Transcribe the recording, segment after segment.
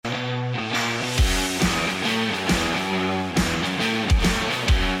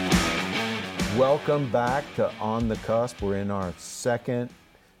Welcome back to On the Cusp. We're in our second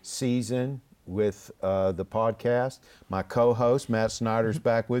season with the podcast. My co-host, Matt Snyder's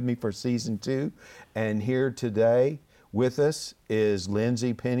back with me for season 2. And here today with us is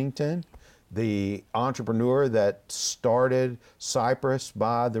Lindsey Pennington, the entrepreneur that started Cypress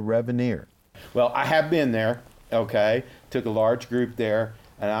by the Reveneer. Well, I have been there, okay? Took a large group there,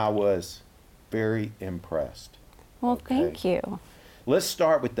 and I was very impressed. Well, thank you. Let's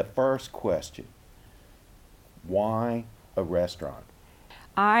start with the first question. Why a restaurant?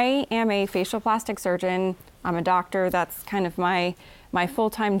 I am a facial plastic surgeon. I'm a doctor. That's kind of my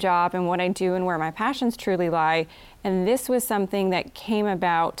full-time job and what I do and where my passions truly lie. And this was something that came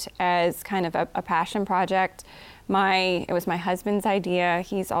about as kind of a passion project. It was my husband's idea.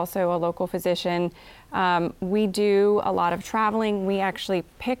 He's also a local physician. We do a lot of traveling. We actually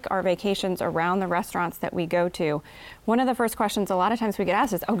pick our vacations around the restaurants that we go to. One of the first questions a lot of times we get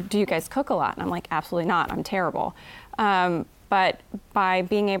asked is, oh, do you guys cook a lot? And I'm like, absolutely not. I'm terrible. But by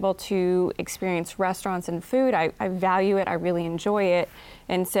being able to experience restaurants and food, I value it. I really enjoy it.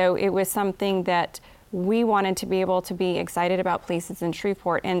 And so it was something that we wanted to be able to be excited about places in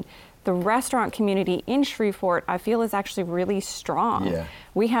Shreveport. And the restaurant community in Shreveport, I feel, is actually really strong. Yeah.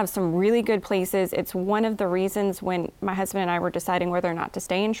 We have some really good places. It's one of the reasons when my husband and I were deciding whether or not to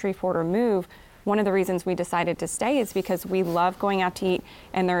stay in Shreveport or move, one of the reasons we decided to stay is because we love going out to eat,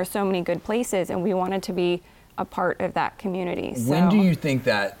 and there are so many good places, and we wanted to be a part of that community. So, when do you think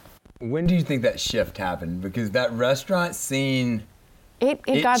that shift happened? Because that restaurant scene, it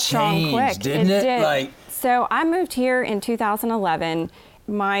got strong quick. Didn't it? So I moved here in 2011.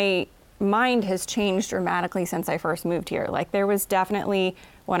 My mind has changed dramatically since I first moved here. Like, there was definitely,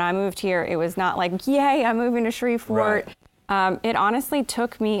 when I moved here, it was not like, yay, I'm moving to Shreveport. Right. It honestly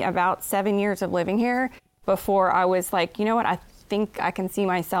took me about 7 years of living here before I was like, you know what, I think I can see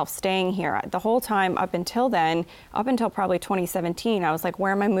myself staying here. The whole time up until then, up until probably 2017, I was like,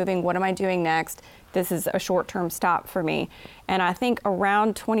 where am I moving? What am I doing next? This is a short-term stop for me. And I think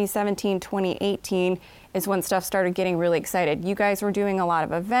around 2017, 2018 is when stuff started getting really excited. You guys were doing a lot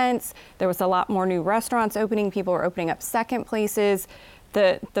of events. There was a lot more new restaurants opening. People were opening up second places.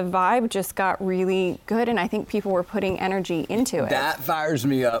 The vibe just got really good, and I think people were putting energy into it. That fires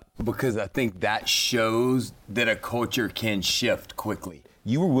me up because I think that shows that a culture can shift quickly.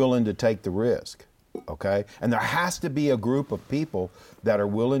 You were willing to take the risk, okay? And there has to be a group of people that are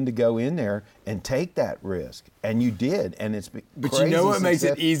willing to go in there and take that risk. And you did, and it's crazy. But you know what makes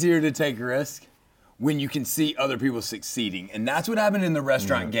it easier to take risk? When you can see other people succeeding. And that's what happened in the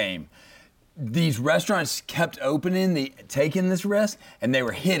restaurant game. These restaurants kept opening, taking this risk, and they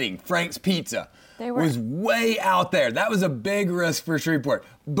were hitting. Frank's Pizza was way out there. That was a big risk for Shreveport.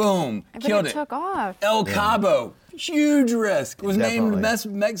 Boom, killed it. It took off. El Cabo, huge risk. Was named the best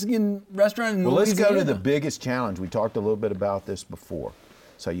Mexican restaurant in Louisiana. Let's go to the biggest challenge. We talked a little bit about this before.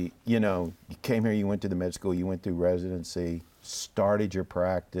 So you came here, you went to the med school, you went through residency, started your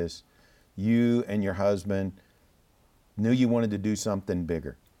practice. You and your husband knew you wanted to do something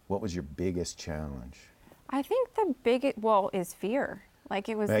bigger. What was your biggest challenge? I think the biggest, is fear. Like,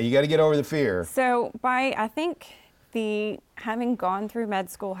 it was. Now, you got to get over the fear. So I think having gone through med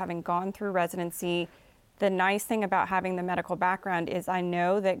school, having gone through residency, the nice thing about having the medical background is I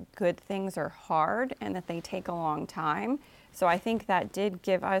know that good things are hard and that they take a long time. So I think that did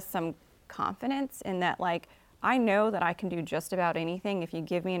give us some confidence in that, like, I know that I can do just about anything if you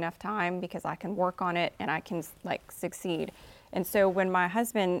give me enough time, because I can work on it and I can succeed. And so when my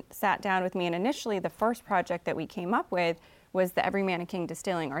husband sat down with me, and initially the first project that we came up with was the Every Man a King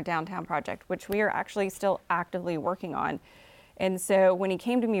Distilling, our downtown project, which we are actually still actively working on. And so when he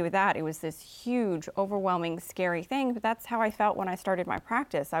came to me with that, it was this huge, overwhelming, scary thing. But that's how I felt when I started my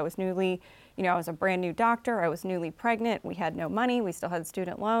practice. I was I was a brand new doctor. I was newly pregnant. We had no money. We still had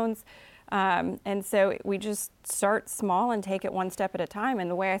student loans. And so we just start small and take it one step at a time.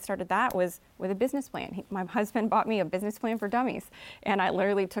 And the way I started that was with a business plan. My husband bought me a business plan for dummies. And I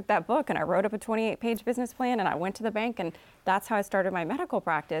literally took that book and I wrote up a 28-page business plan, and I went to the bank, and that's how I started my medical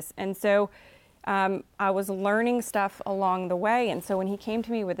practice. And so I was learning stuff along the way. And so when he came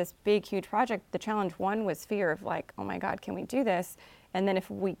to me with this big, huge project, the challenge one was fear of like, oh my God, can we do this? And then if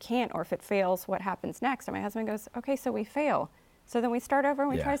we can't, or if it fails, what happens next? And my husband goes, okay, so we fail. So then we start over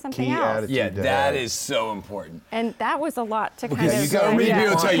and we try something else. Yeah, that is so important. And that was a lot to because kind of... you go read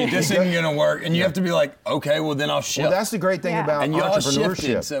people tell you this isn't going to work, and you have to be like, okay, well then I'll shift. Well, that's the great thing about and y'all entrepreneurship.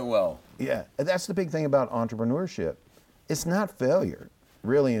 Shifted so well. Yeah, that's the big thing about entrepreneurship. It's not failure,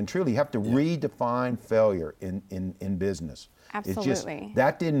 really and truly. You have to redefine failure in business. Absolutely. It's just,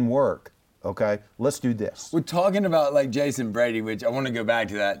 that didn't work. Okay, let's do this. We're talking about like Jason Brady, which I want to go back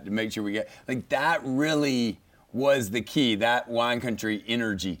to that to make sure we get, like, that really was the key, that wine country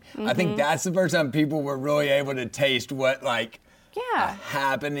energy. I think that's the first time people were really able to taste what, like, a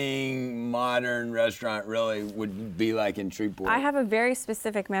happening modern restaurant really would be like in Shreveport. I have a very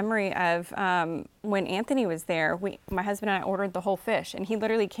specific memory of when Anthony was there. My husband and I ordered the whole fish, and he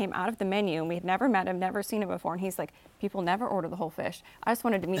literally came out of the menu, and we had never met him, never seen him before, and he's like, "People never order the whole fish." I just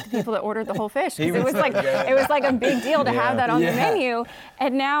wanted to meet the people that ordered the whole fish. It was like a big deal to have that on the menu,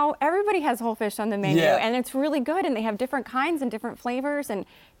 and now everybody has whole fish on the menu, and it's really good, and they have different kinds and different flavors, and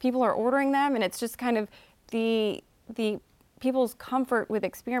people are ordering them, and it's just kind of the people's comfort with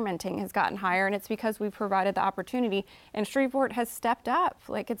experimenting has gotten higher, and it's because we've provided the opportunity, and Shreveport has stepped up.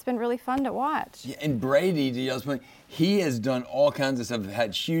 Like, it's been really fun to watch. Yeah, and Brady, to y'all's point, he has done all kinds of stuff,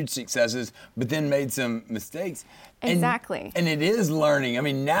 had huge successes, but then made some mistakes. Exactly. And it is learning. I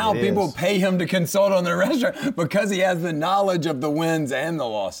mean, now people pay him to consult on their restaurant because he has the knowledge of the wins and the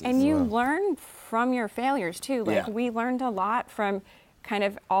losses. And you learn from your failures too. Like, we learned a lot from kind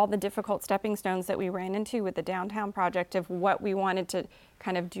of all the difficult stepping stones that we ran into with the downtown project of what we wanted to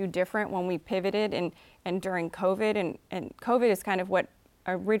kind of do different when we pivoted and during COVID. And COVID is kind of what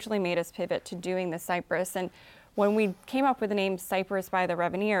originally made us pivot to doing the Cypress. And when we came up with the name Cypress by the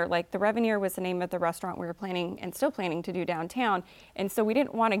Reveneer, like, the Reveneer was the name of the restaurant we were planning and still planning to do downtown. And so we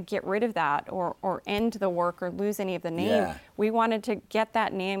didn't want to get rid of that or end the work or lose any of the name. Yeah. We wanted to get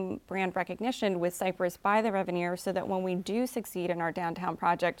that name brand recognition with Cypress by the Reveneer so that when we do succeed in our downtown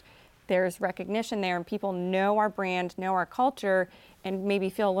project, there's recognition there and people know our brand, know our culture, and maybe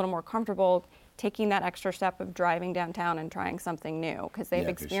feel a little more comfortable taking that extra step of driving downtown and trying something new because they've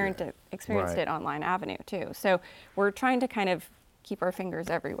experienced it on Line Avenue too. So we're trying to kind of keep our fingers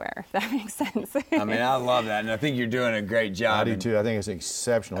everywhere, if that makes sense. I mean, I love that, and I think you're doing a great job. I do too. I think it's an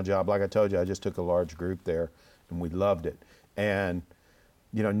exceptional job. Like I told you, I just took a large group there, and we loved it. And,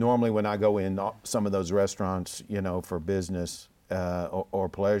 you know, normally when I go in some of those restaurants, you know, for business or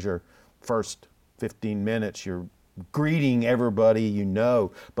pleasure, first 15 minutes you're greeting everybody you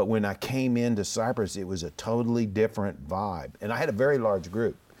know, but when I came into Cypress, it was a totally different vibe. And I had a very large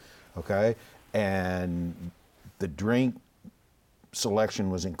group, okay? And the drink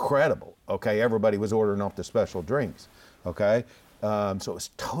selection was incredible, okay? Everybody was ordering off the special drinks, okay? So it was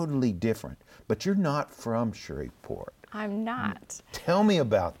totally different. But you're not from Shreveport. I'm not. Tell me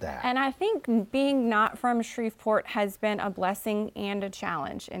about that. And I think being not from Shreveport has been a blessing and a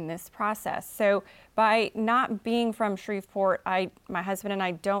challenge in this process. So by not being from Shreveport, my husband and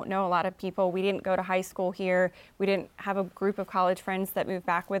I don't know a lot of people. We didn't go to high school here. We didn't have a group of college friends that moved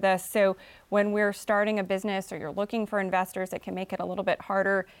back with us. So when we're starting a business or you're looking for investors, it can make it a little bit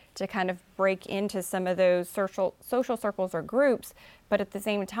harder to kind of break into some of those social circles or groups. But at the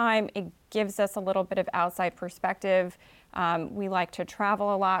same time, it gives us a little bit of outside perspective. We like to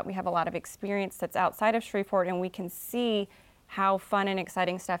travel a lot. We have a lot of experience that's outside of Shreveport, and we can see how fun and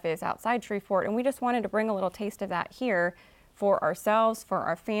exciting stuff is outside Shreveport. And we just wanted to bring a little taste of that here for ourselves, for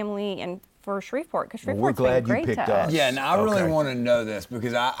our family, and for Shreveport, because Shreveport's been great to us. Yeah, and I really want to know this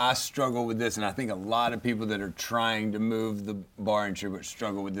because I struggle with this, and I think a lot of people that are trying to move the bar in Shreveport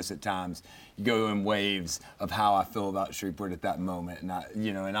struggle with this at times. You go in waves of how I feel about Shreveport at that moment,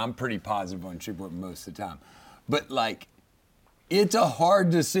 and I'm pretty positive on Shreveport most of the time. But like, it's a hard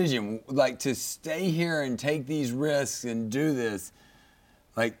decision, like, to stay here and take these risks and do this.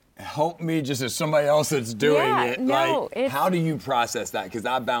 Like, help me just as somebody else that's doing it. No, like, how do you process that? Because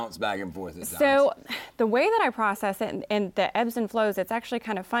I bounce back and forth at times. So the way that I process it and the ebbs and flows, it's actually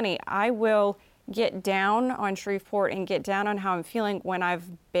kind of funny. I will get down on Shreveport and get down on how I'm feeling when I've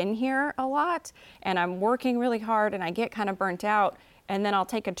been here a lot and I'm working really hard and I get kind of burnt out. And then I'll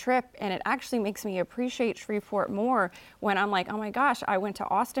take a trip, and it actually makes me appreciate Shreveport more when I'm like, oh my gosh, I went to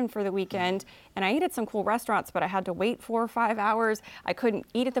Austin for the weekend, and I ate at some cool restaurants, but I had to wait 4 or 5 hours. I couldn't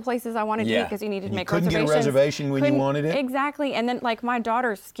eat at the places I wanted to eat because you needed to make reservations. Couldn't get a reservation when you wanted it? Exactly. And then, like, my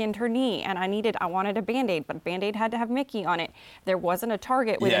daughter skinned her knee, and I wanted a Band-Aid, but Band-Aid had to have Mickey on it. There wasn't a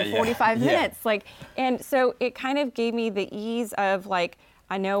Target within 45 minutes. Like, and so it kind of gave me the ease of, like,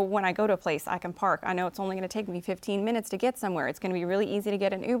 I know when I go to a place, I can park. I know it's only going to take me 15 minutes to get somewhere. It's going to be really easy to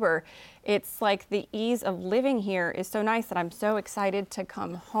get an Uber. It's like the ease of living here is so nice that I'm so excited to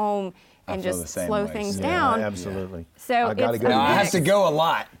come home and just slow things down. Absolutely. So I gotta it's go. I have to go a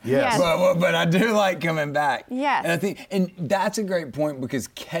lot. Yes. But I do like coming back. Yes. And that's a great point because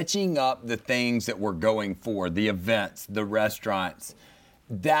catching up the things that we're going for, the events, the restaurants,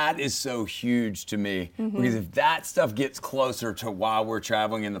 that is so huge to me because if that stuff gets closer to why we're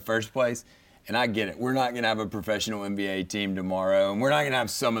traveling in the first place, And I get it. We're not going to have a professional NBA team tomorrow, and we're not going to have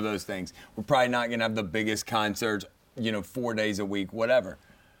some of those things. We're probably not going to have the biggest concerts, 4 days a week, whatever.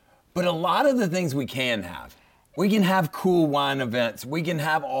 But a lot of the things we can have. We can have cool wine events. We can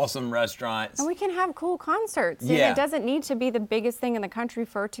have awesome restaurants. And we can have cool concerts. Yeah. And it doesn't need to be the biggest thing in the country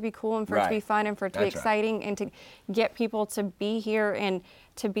for it to be cool and for it to be fun and for it to be exciting and to get people to be here and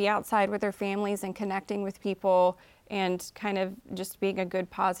to be outside with their families and connecting with people and kind of just being a good,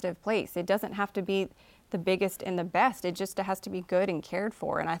 positive place. It doesn't have to be the biggest and the best. It just has to be good and cared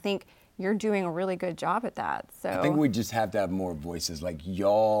for. And I think you're doing a really good job at that. So I think we just have to have more voices like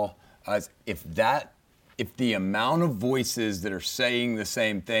y'all. If the amount of voices that are saying the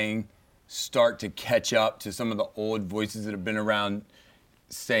same thing start to catch up to some of the old voices that have been around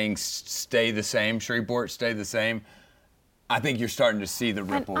saying stay the same, Shreveport, stay the same, I think you're starting to see the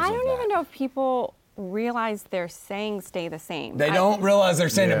ripples of that. I don't even know if people realize they're saying stay the same. They don't realize they're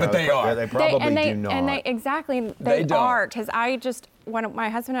saying it, but they are. Yeah, they probably do not. And they don't. are. Because when my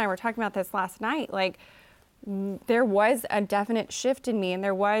husband and I were talking about this last night, like, there was a definite shift in me, and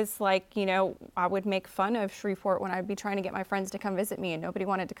there was I would make fun of Shreveport when I'd be trying to get my friends to come visit me, and nobody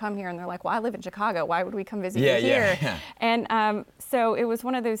wanted to come here, and they're like, well, I live in Chicago, why would we come visit you here? Yeah. And so it was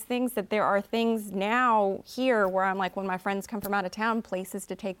one of those things that there are things now here where I'm like, when my friends come from out of town, places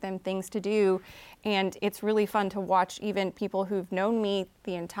to take them, things to do, and it's really fun to watch even people who've known me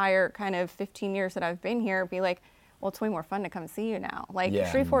the entire kind of 15 years that I've been here be like, well, it's way more fun to come see you now.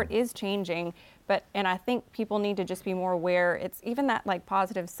 Shreveport is changing, and I think people need to just be more aware. It's even that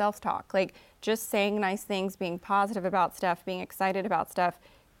positive self-talk, just saying nice things, being positive about stuff, being excited about stuff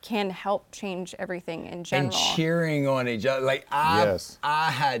can help change everything in general. And cheering on each other. Yes. I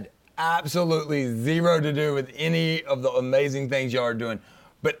had absolutely zero to do with any of the amazing things y'all are doing,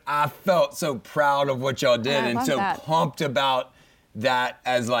 but I felt so proud of what y'all did and so pumped about that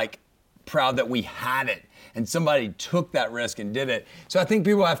as proud that we had it. And somebody took that risk and did it. So I think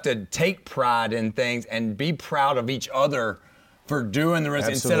people have to take pride in things and be proud of each other for doing the risk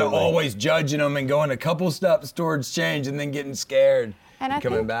instead of always judging them and going a couple steps towards change and then getting scared and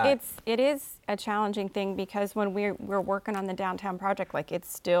coming back. It is a challenging thing because when we're working on the downtown project,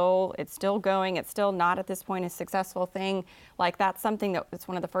 it's still going. It's still not at this point a successful thing. That's something it's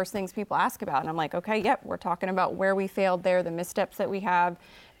one of the first things people ask about. And I'm like, okay, yep, we're talking about where we failed there, the missteps that we have.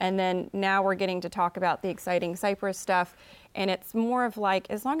 And then now we're getting to talk about the exciting Cypress stuff. And it's more of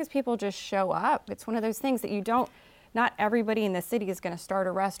as long as people just show up, it's one of those things that not everybody in the city is going to start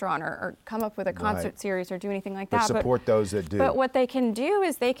a restaurant or come up with a concert series or do anything like that. But support those that do. But what they can do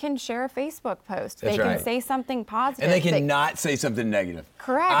is they can share a Facebook post. They can say something positive. And they can not say something negative.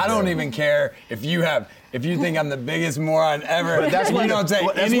 Correct. I don't even care if you think I'm the biggest moron ever. But that's you don't say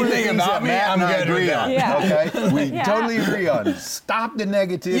anything about me, I'm good with that. Yeah. Okay? We totally agree on. Stop the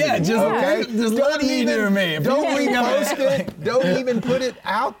negativity. Yeah, just let me do me. Don't repost it. Don't even put it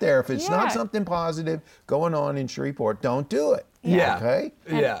out there. If it's not something positive going on in Shreveport, don't do it. Yeah. Okay?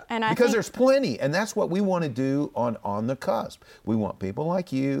 And because there's plenty, and that's what we want to do on the cusp. We want people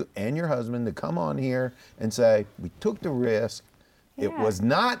like you and your husband to come on here and say, we took the risk. It was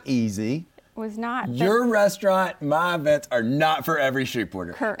not easy. Was not. Your restaurant, my events are not for every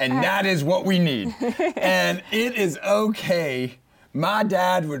Shreveporter. Correct. And that is what we need. And it is okay. My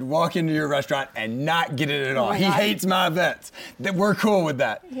dad would walk into your restaurant and not get it at all. He hates my events. We're cool with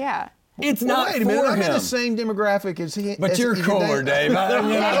that. Yeah. It's not wait a minute, I'm him. in the same demographic as he. But you're cooler, Dave. I don't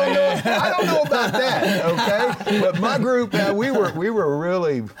know about that, okay? But my group, we were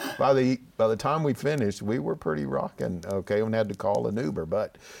really by the time we finished, we were pretty rocking, okay? We had to call an Uber,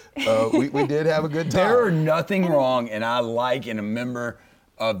 but we did have a good time. There are nothing wrong, and I in a member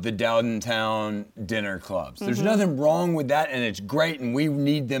of the downtown dinner clubs. There's nothing wrong with that, and it's great, and we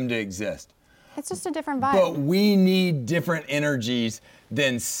need them to exist. It's just a different vibe. But we need different energies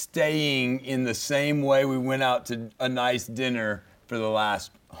than staying in the same way we went out to a nice dinner for the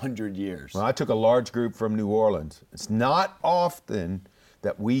last 100 years. Well, I took a large group from New Orleans. It's not often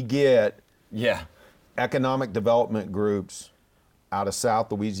that we get economic development groups out of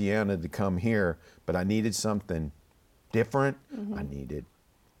South Louisiana to come here, but I needed something different. I needed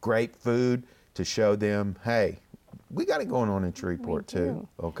great food to show them, hey, we got it going on in Shreveport too,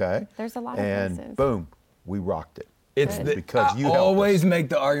 okay? There's a lot of places. And boom, we rocked it. It's because you always make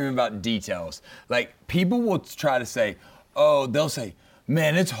the argument about details. People will try to say, they'll say,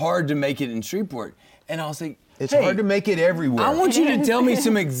 man, it's hard to make it in Shreveport. And I'll say, it's hard to make it everywhere. I want you to tell me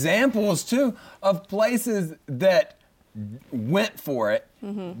some examples too of places that went for it,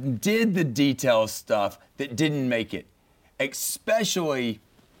 did the details stuff that didn't make it, especially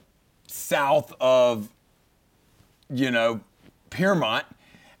south of, Piermont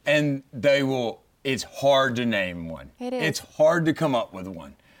and it's hard to name one. It is. It's hard to come up with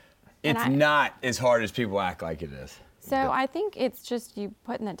one. It's And not as hard as people act like it is. So I think it's just you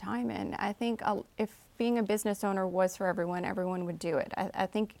putting the time in. I think if being a business owner was for everyone, everyone would do it. I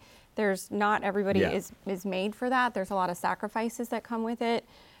think there's not everybody is made for that. There's a lot of sacrifices that come with it.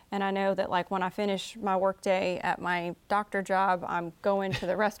 And I know that like when I finish my work day at my doctor job, I'm going to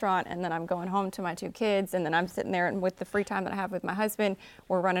the restaurant and then I'm going home to my 2 kids and then I'm sitting there and with the free time that I have with my husband,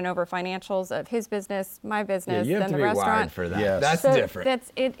 we're running over financials of his business, my business, You have then to the be wired restaurant. for that. Yes. That's So different.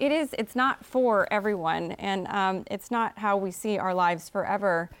 it's not for everyone, and it's not how we see our lives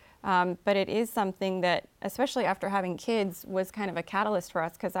forever. But it is something that, especially after having kids, was kind of a catalyst for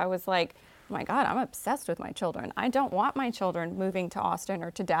us because I was like, oh my God, I'm obsessed with my children. I don't want my children moving to Austin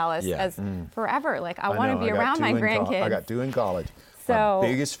or to Dallas as forever. Like I want to be around my grandkids. I got 2 in college. So my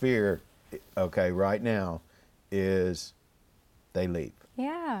biggest fear, right now, is they leave.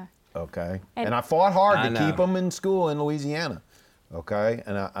 Yeah. Okay. And I fought hard I to know. keep them in school in Louisiana. Okay.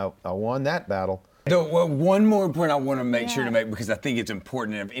 And I won that battle. One more point I want to make sure to Yeah. make because I think it's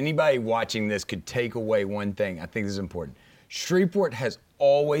important. And if anybody watching this could take away one thing, I think this is important. Shreveport has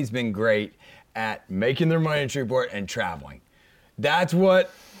always been great at making their money in Shreveport and traveling. That's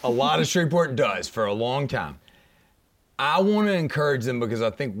what a lot of Shreveport does for a long time. I want to encourage them because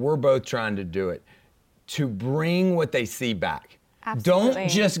I think we're both trying to do it, to bring what they see back. Absolutely. Don't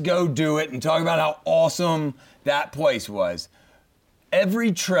just go do it and talk about how awesome that place was.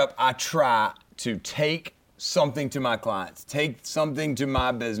 Every trip I try to take something to my clients, take something to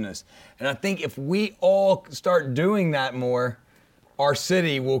my business. And I think if we all start doing that more, our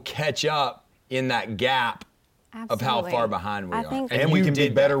city will catch up in that gap of how Absolutely. far behind we I are. think- And we you can be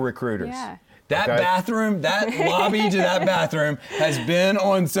did better that. recruiters. Yeah. That Okay? bathroom, that lobby to that bathroom has been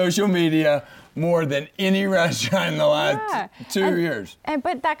on social media more than any restaurant in the last Yeah. 2 years.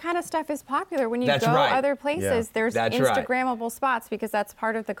 But that kind of stuff is popular when you That's go right. other places. Yeah. There's That's right. Instagrammable spots because that's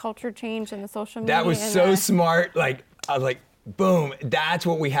part of the culture change and the social media. That was and so the- smart. Like, I was like, boom, that's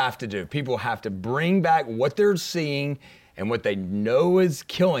what we have to do. People have to bring back what they're seeing and what they know is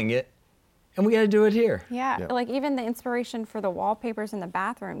killing it, and we got to do it here. Yeah, Yeah. like even the inspiration for the wallpapers in the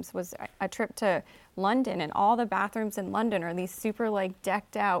bathrooms was a trip to London, and all the bathrooms in London are these super like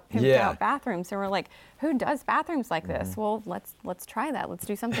decked out, pimped out bathrooms. And we're like, who does bathrooms like this? Well, let's try that. Let's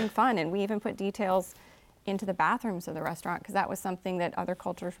do something fun. And we even put details into the bathrooms of the restaurant because that was something that other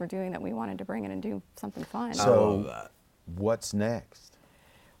cultures were doing that we wanted to bring in and do something fun. So, what's next?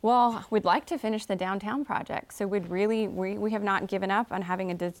 Well, we'd like to finish the downtown project. So we have not given up on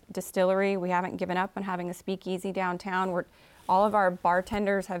having a distillery. We haven't given up on having a speakeasy downtown. All of our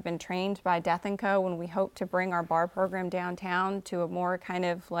bartenders have been trained by Death & Co. and we hope to bring our bar program downtown to a more kind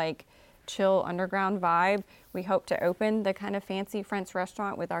of like chill underground vibe. We hope to open the kind of fancy French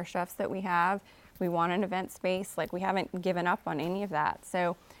restaurant with our chefs that we have. We want an event space. Like we haven't given up on any of that.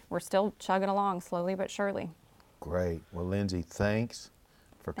 So we're still chugging along slowly but surely. Great. Well, Lindsey, thanks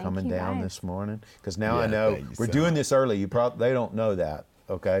for Thank coming you, down guys. this morning. Because now I know thank you we're so doing this early. They don't know that.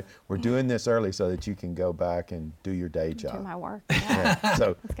 Okay, we're doing this early so that you can go back and do your day Do job. my work. Yeah.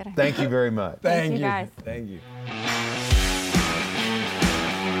 So, get it. thank you very much. Thank you, guys. Thank you.